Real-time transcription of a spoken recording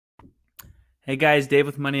Hey guys, Dave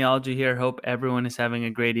with Moneyology here. Hope everyone is having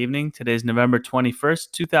a great evening. Today's November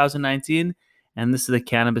 21st, 2019, and this is the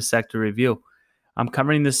Cannabis Sector Review. I'm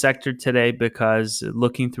covering this sector today because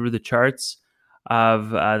looking through the charts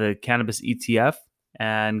of the Cannabis ETF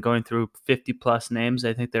and going through 50 plus names,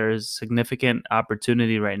 I think there is significant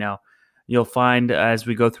opportunity right now. You'll find as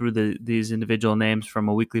we go through these individual names from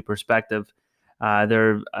a weekly perspective,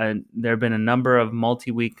 there have been a number of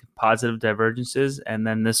multi-week positive divergences, and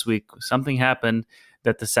then this week something happened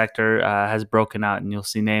that the sector has broken out, and you'll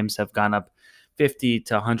see names have gone up 50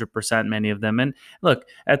 to 100%, many of them. And look,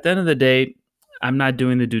 at the end of the day, I'm not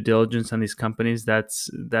doing the due diligence on these companies. That's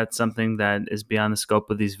something that is beyond the scope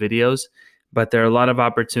of these videos. But there are a lot of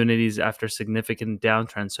opportunities after significant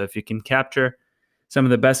downtrends. So if you can capture some of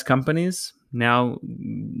the best companies now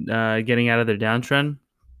getting out of their downtrend,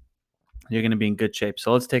 you're going to be in good shape.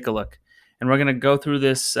 So let's take a look. And we're going to go through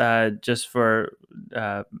this just for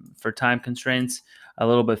time constraints a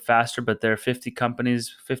little bit faster, but there are 50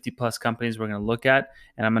 plus companies we're going to look at,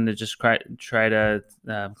 and I'm going to just try to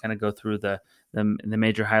kind of go through the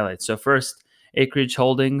major highlights. So first, Acreage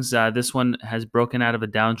Holdings. This one has broken out of a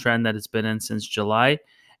downtrend that it's been in since July,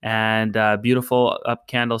 and beautiful up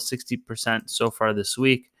candle, 60% so far this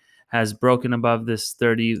week. Has broken above this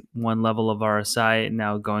 31 level of RSI,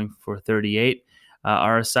 now going for 38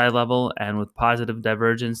 RSI level, and with positive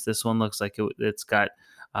divergence, this one looks like it's got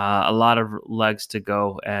a lot of legs to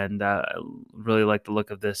go, and really like the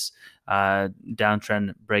look of this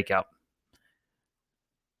downtrend breakout.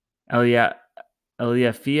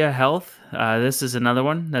 Aleafia Health. This is another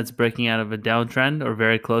one that's breaking out of a downtrend or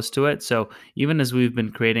very close to it. So even as we've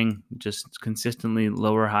been creating just consistently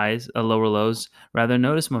lower highs, lower lows, rather,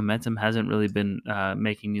 notice momentum hasn't really been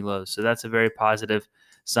making new lows. So that's a very positive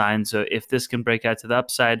sign. So if this can break out to the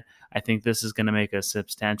upside, I think this is going to make a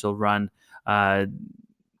substantial run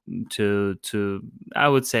to I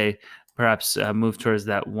would say perhaps move towards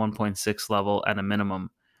that 1.6 level at a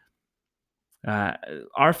minimum.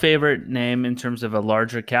 Our favorite name in terms of a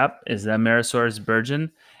larger cap is the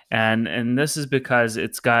AmerisourceBergen, and this is because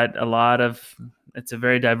it's got it's a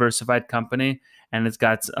very diversified company, and it's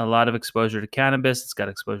got a lot of exposure to cannabis. It's got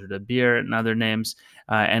exposure to beer and other names,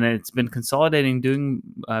 and it's been consolidating, doing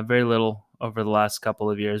very little over the last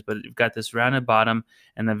couple of years. But you've got this rounded bottom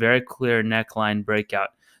and a very clear neckline breakout.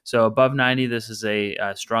 So above 90, this is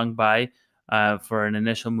a strong buy. For an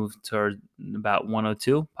initial move toward about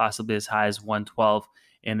 102, possibly as high as 112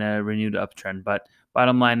 in a renewed uptrend. But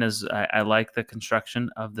bottom line is I like the construction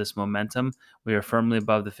of this momentum. We are firmly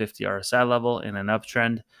above the 50 RSI level in an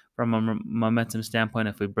uptrend. From a momentum standpoint,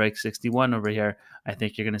 if we break 61 over here, I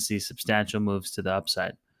think you're going to see substantial moves to the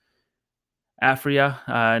upside. Afria,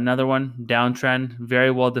 another one, downtrend,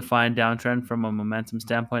 very well-defined downtrend from a momentum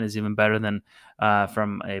standpoint, is even better than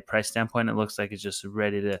from a price standpoint. It looks like it's just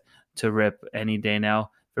ready to rip any day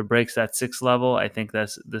now. If it breaks that 6 level, I think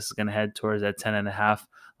this is going to head towards that 10.5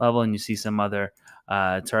 level, and you see some other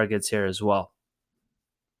targets here as well.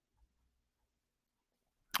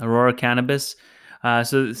 Aurora Cannabis.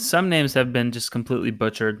 So some names have been just completely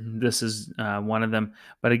butchered. This is one of them.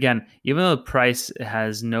 But again, even though the price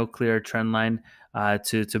has no clear trend line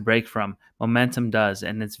to break from, momentum does,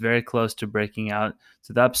 and it's very close to breaking out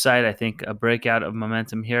to the upside. I think a breakout of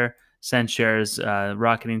momentum here sends shares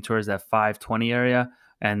rocketing towards that 520 area,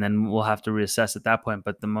 and then we'll have to reassess at that point.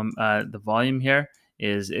 But the volume here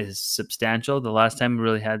is substantial. The last time we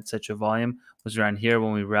really had such a volume was around here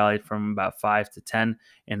when we rallied from about 5 to 10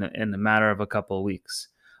 in a matter of a couple of weeks.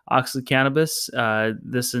 Auxly Cannabis,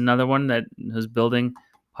 this is another one that was building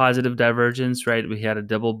positive divergence, right? We had a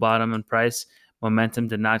double bottom in price. Momentum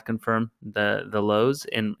did not confirm the lows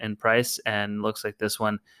in price, and looks like this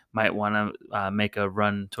one might want to make a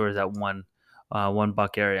run towards that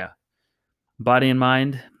 $1 area. Body and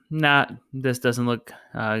Mind, this doesn't look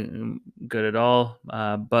good at all.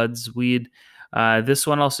 Buds Weed. This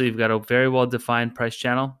one also, you've got a very well-defined price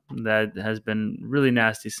channel that has been really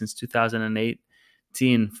nasty since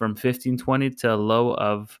 2018, from 15.20 to a low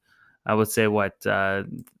of, I would say,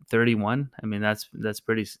 31. I mean, that's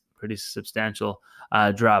pretty substantial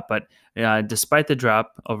drop. But despite the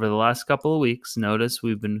drop over the last couple of weeks, notice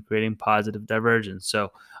we've been creating positive divergence.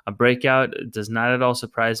 So a breakout does not at all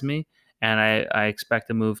surprise me, and I expect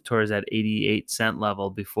to move towards that 88-cent level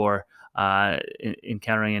before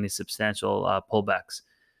encountering any substantial pullbacks.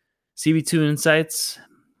 CB2 Insights,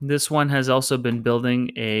 this one has also been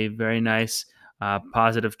building a very nice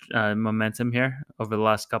positive momentum here over the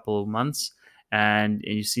last couple of months, and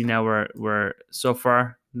you see now we're so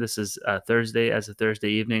far, this is Thursday, as a Thursday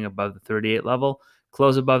evening, above the 38 level,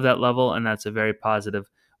 close above that level, and that's a very positive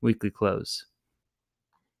weekly close.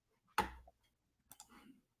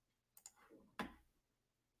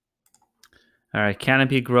 All right,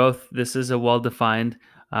 canopy growth. This is a well-defined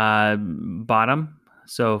bottom.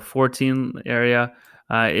 So 14 area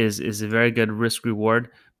is a very good risk reward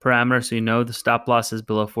parameter. So you know the stop loss is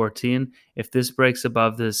below 14. If this breaks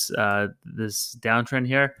above this downtrend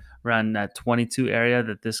here around that 22 area,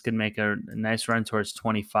 that this could make a nice run towards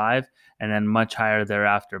 25 and then much higher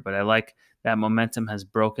thereafter. But I like that momentum has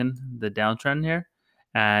broken the downtrend here,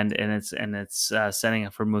 and it's setting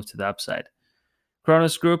up for a move to the upside.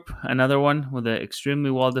 Cronus Group, another one with an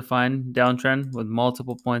extremely well-defined downtrend with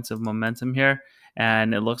multiple points of momentum here,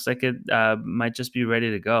 and it looks like it might just be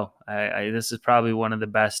ready to go. This is probably one of the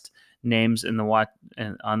best names in the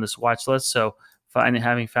on this watch list. So,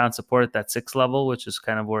 having found support at that 6 level, which is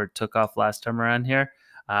kind of where it took off last time around here,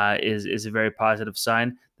 is a very positive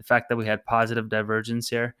sign. The fact that we had positive divergence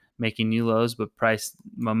here, making new lows, but price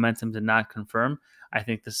momentum did not confirm. I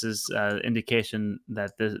think this is indication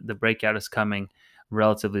that the breakout is coming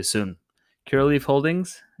relatively soon. CURA.CA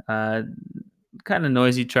Holdings, kind of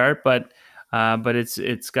noisy chart, but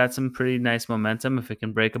it's got some pretty nice momentum. If it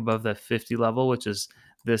can break above the 50 level, which is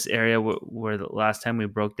this area where the last time we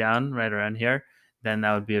broke down right around here, then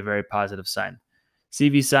that would be a very positive sign.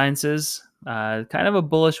 CV Sciences, kind of a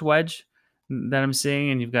bullish wedge that I'm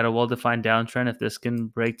seeing, and you've got a well-defined downtrend. If this can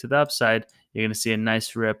break to the upside, you're going to see a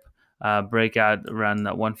nice rip breakout around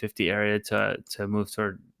that 150 area to move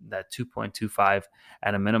toward that 2.25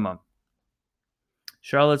 at a minimum.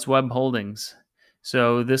 Charlotte's Web Holdings.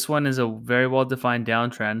 So this one is a very well-defined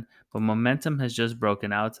downtrend, but momentum has just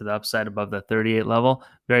broken out to the upside above the 38 level.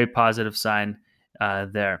 Very positive sign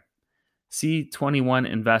there. C21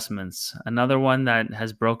 Investments, another one that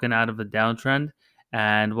has broken out of a downtrend,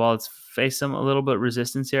 and while it's faced some a little bit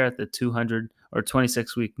resistance here at the 200 or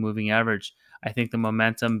 26-week moving average, I think the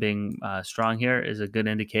momentum being strong here is a good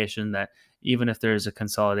indication that even if there is a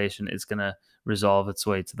consolidation, it's going to resolve its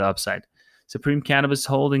way to the upside. Supreme Cannabis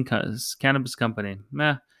Cannabis Company.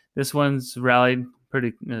 This one's rallied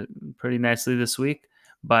pretty nicely this week,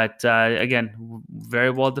 but again,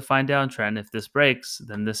 very well-defined downtrend. If this breaks,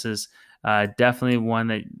 then this is definitely one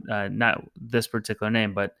that, not this particular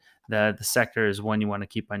name, but the sector is one you want to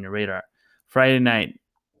keep on your radar. Friday night,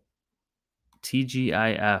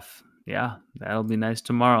 TGIF. Yeah, that'll be nice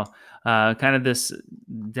tomorrow. Kind of this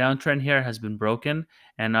downtrend here has been broken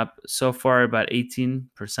and up so far about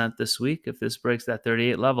 18% this week. If this breaks that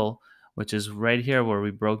 38 level, which is right here where we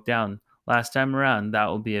broke down last time around, that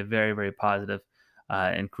will be a very, very positive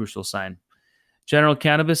and crucial sign. General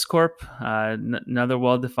Cannabis Corp, another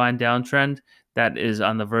well-defined downtrend that is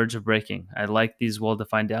on the verge of breaking. I like these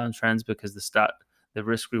well-defined downtrends because the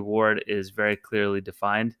risk-reward is very clearly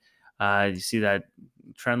defined. You see that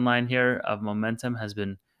trend line here of momentum has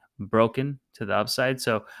been broken to the upside.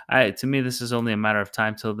 So to me, this is only a matter of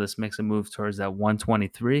time till this makes a move towards that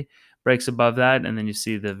 123, breaks above that, and then you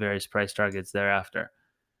see the various price targets thereafter.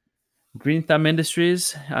 Green Thumb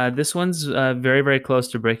Industries, this one's very, very close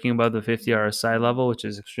to breaking above the 50 RSI level, which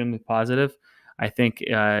is extremely positive. I think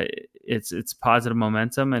it's positive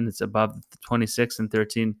momentum, and it's above the 26 and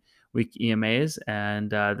 13-week EMAs, and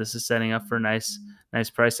this is setting up for nice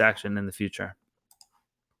price action in the future.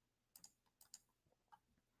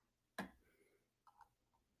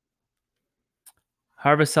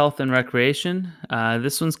 Harvest Health and Recreation.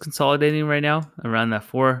 This one's consolidating right now around that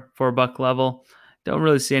 $4 level. Don't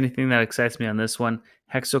really see anything that excites me on this one.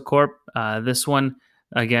 HEXO Corp. This one,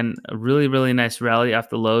 again, a really, really nice rally off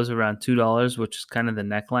the lows around $2, which is kind of the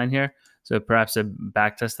neckline here. So perhaps a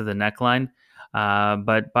back test of the neckline.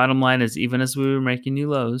 But bottom line is, even as we were making new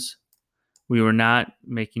lows, we were not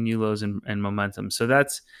making new lows in momentum. So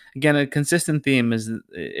that's, again, a consistent theme is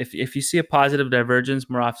if you see a positive divergence,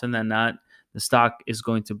 more often than not, the stock is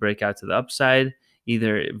going to break out to the upside,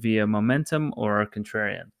 either via momentum or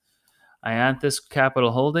contrarian. IAN.CA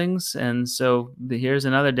Capital Holdings, and so here's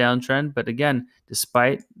another downtrend. But again,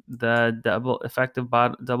 despite the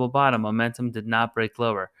double bottom, momentum did not break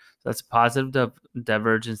lower. So that's a positive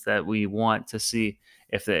divergence that we want to see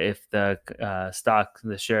if the stock,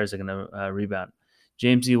 the shares are going to rebound.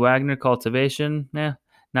 James E. Wagner Cultivation,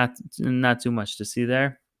 not too much to see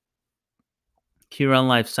there. KHRN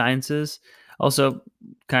Life Sciences, also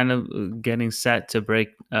kind of getting set to break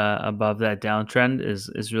above that downtrend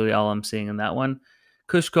is really all I'm seeing in that one.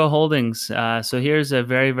 Kushco Holdings. So here's a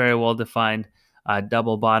very, very well-defined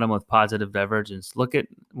double bottom with positive divergence. Look at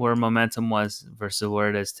where momentum was versus where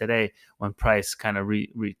it is today when price kind of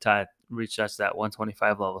reached that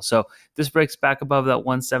 125 level. So this breaks back above that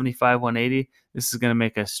 175, 180. This is going to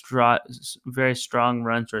make a very strong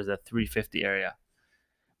run towards that 350 area.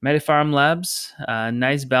 MediPharm Labs,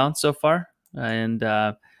 nice bounce so far, and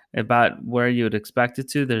about where you would expect it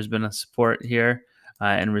to. There's been a support here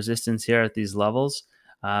and resistance here at these levels.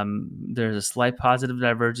 There's a slight positive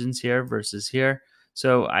divergence here versus here.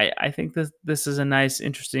 So I think this is a nice,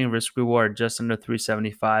 interesting risk reward, just under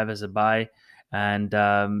 375 as a buy, and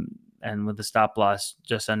with the stop loss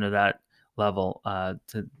just under that level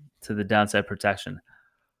to the downside protection.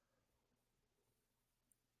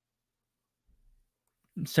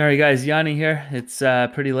 Sorry, guys, Yanni here. It's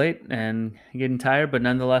pretty late and getting tired, but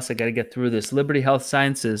nonetheless, I got to get through this. Liberty Health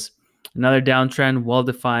Sciences, another downtrend, well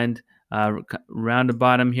defined. Round the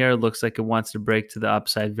bottom here, looks like it wants to break to the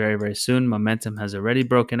upside very, very soon. Momentum has already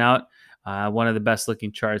broken out. One of the best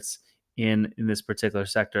looking charts in this particular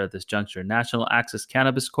sector at this juncture. National Access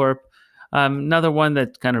Cannabis Corp, another one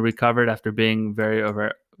that kind of recovered after being very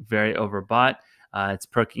overbought. It's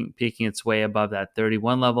peaking its way above that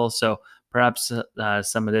 31 level. So perhaps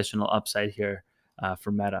some additional upside here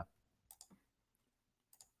for Meta.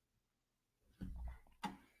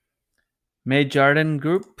 Majardin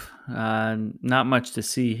Group, not much to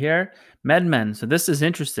see here. MedMen, so this is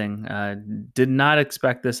interesting. Did not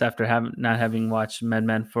expect this after not having watched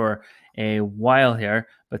MedMen for a while here,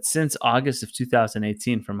 but since August of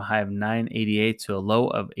 2018, from a high of 9.88 to a low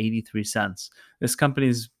of 83 cents. This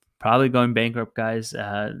company's probably going bankrupt, guys.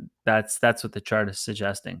 That's what the chart is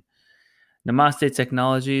suggesting. Namaste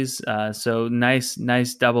Technologies, so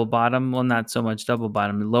nice double bottom. Well, not so much double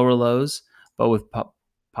bottom, lower lows, but with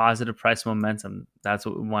positive price momentum. That's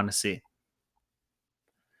what we want to see.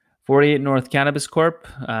 48 North Cannabis Corp,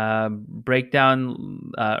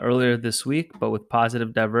 breakdown earlier this week, but with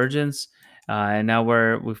positive divergence. And now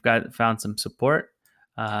we've found some support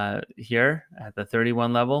here at the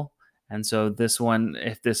 31 level. And so this one,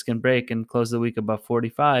 if this can break and close the week above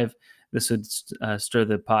 45, this would stir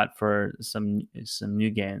the pot for some new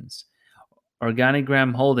gains.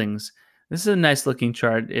 Organigram Holdings. This is a nice looking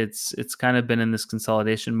chart. It's kind of been in this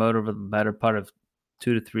consolidation mode over the better part of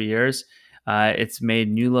 2 to 3 years. It's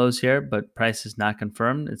made new lows here, but price is not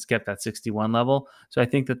confirmed. It's kept at 61 level. So I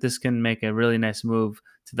think that this can make a really nice move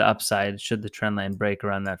to the upside should the trend line break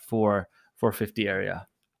around that 450 area.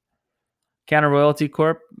 Canna Royalty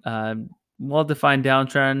Corp, well-defined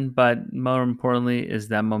downtrend, but more importantly is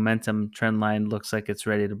that momentum trend line looks like it's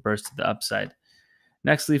ready to burst to the upside.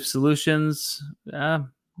 Next Leaf Solutions,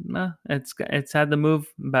 it's had the move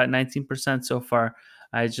about 19% so far.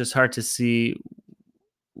 It's just hard to see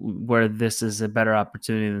where this is a better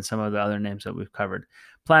opportunity than some of the other names that we've covered.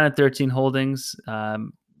 Planet 13 Holdings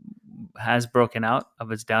has broken out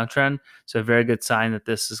of its downtrend, so a very good sign that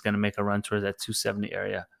this is going to make a run towards that 270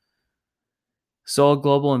 area. Sol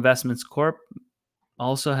Global Investments Corp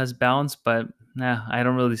also has bounced, but I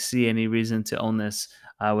don't really see any reason to own this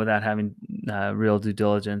without having real due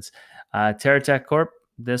diligence. TerraTech Corp,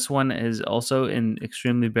 this one is also in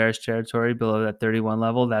extremely bearish territory below that 31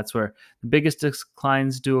 level. That's where the biggest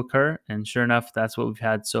declines do occur, and sure enough, that's what we've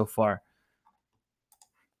had so far.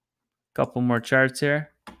 Couple more charts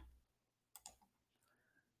here.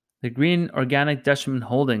 The Green Organic Dutchman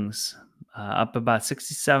Holdings, up about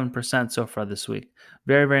 67% so far this week.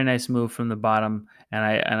 Very, very nice move from the bottom, and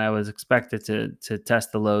I was expected to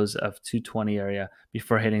test the lows of 220 area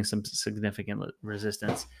before hitting some significant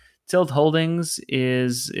resistance. Tilt Holdings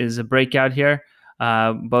is a breakout here,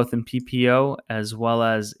 both in PPO as well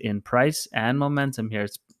as in price and momentum here.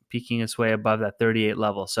 It's peaking its way above that 38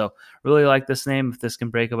 level. So really like this name. If this can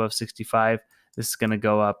break above 65, this is going to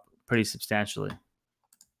go up pretty substantially.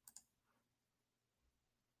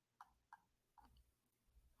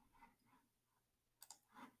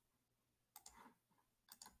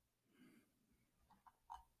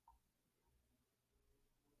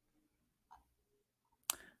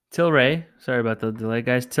 Tilray, sorry about the delay,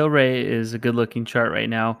 guys. Tilray is a good-looking chart right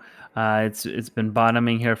now. It's been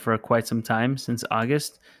bottoming here for quite some time, since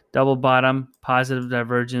August. Double bottom, positive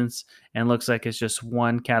divergence, and looks like it's just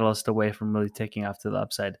one catalyst away from really taking off to the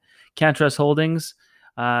upside. CanTrust Holdings,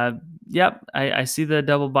 yep, I see the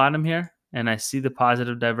double bottom here, and I see the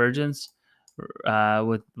positive divergence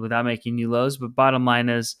without making new lows. But bottom line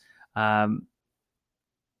is,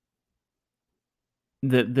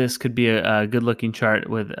 this could be a good looking chart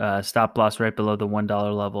with a stop loss right below the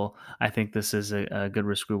 $1 level. I think this is a good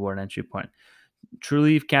risk reward entry point.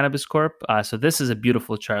 TruLeaf Cannabis Corp. So this is a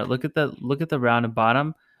beautiful chart. Look at the rounded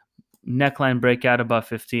bottom, neckline breakout above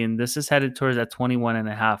 15. This is headed towards that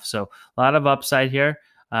 21.5. So a lot of upside here.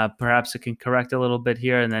 Perhaps it can correct a little bit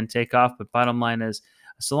here and then take off. But bottom line is,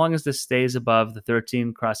 so long as this stays above the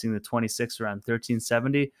 13, crossing the 26 around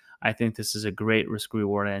 1370, I think this is a great risk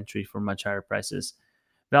reward entry for much higher prices.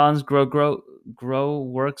 Valens Grow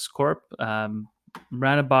Works Corp.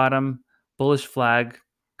 Round bottom, bullish flag,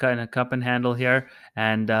 kind of cup and handle here,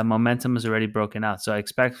 and momentum is already broken out. So I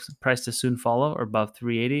expect price to soon follow or above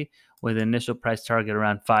 380 with an initial price target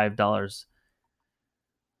around $5.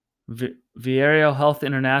 Vierio Health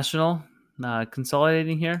International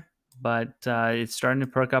consolidating here, but it's starting to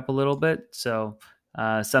perk up a little bit, so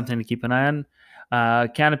something to keep an eye on.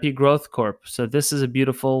 Canopy Growth Corp. So this is a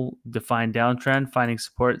beautiful defined downtrend, finding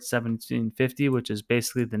support 1750, which is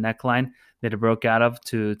basically the neckline that it broke out of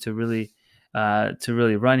to really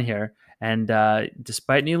run here. And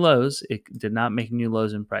despite new lows, it did not make new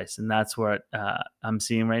lows in price, and that's what I'm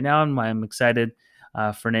seeing right now, and why I'm excited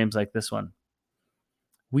for names like this one.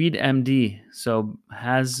 WEED.MD so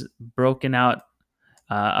has broken out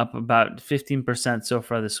up about 15% so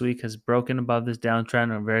far this week, has broken above this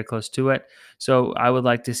downtrend or very close to it. So I would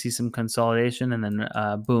like to see some consolidation and then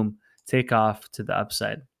boom, take off to the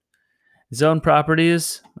upside. Zone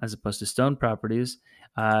Properties, as opposed to Stone Properties,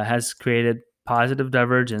 has created positive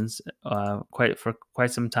divergence for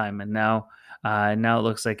quite some time, and now it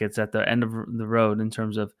looks like it's at the end of the road in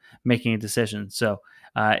terms of making a decision. So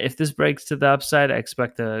if this breaks to the upside, I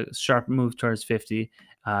expect a sharp move towards 50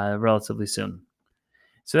 relatively soon.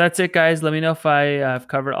 So that's it, guys. Let me know if I have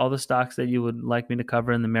covered all the stocks that you would like me to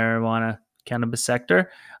cover in the marijuana cannabis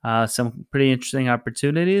sector. Some pretty interesting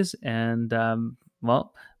opportunities, and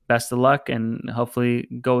well, best of luck, and hopefully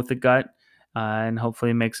go with the gut and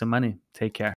hopefully make some money. Take care.